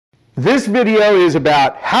This video is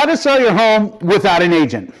about how to sell your home without an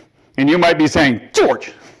agent. And you might be saying,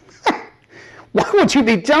 George, why would you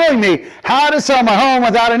be telling me how to sell my home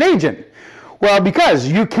without an agent? Well, because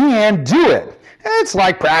you can do it. It's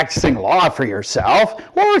like practicing law for yourself,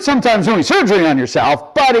 or sometimes doing surgery on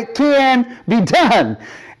yourself, but it can be done.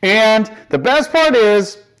 And the best part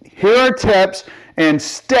is, here are tips and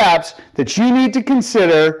steps that you need to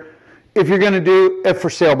consider if you're going to do a for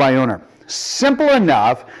sale by owner. Simple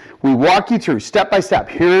enough. We walk you through step by step.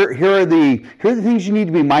 Here are the things you need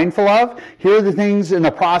to be mindful of. Here are the things in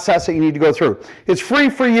the process that you need to go through. It's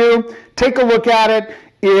free for you. Take a look at it.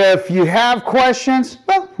 If you have questions,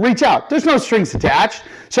 well, reach out. There's no strings attached.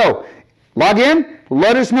 So log in,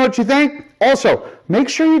 let us know what you think. Also, make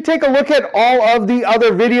sure you take a look at all of the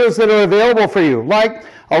other videos that are available for you, like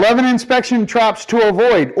 11 inspection traps to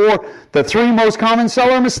avoid, or the 3 most common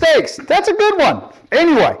seller mistakes. That's a good one.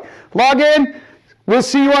 Anyway, log in. We'll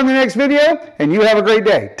see you on the next video, and you have a great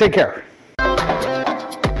day. Take care.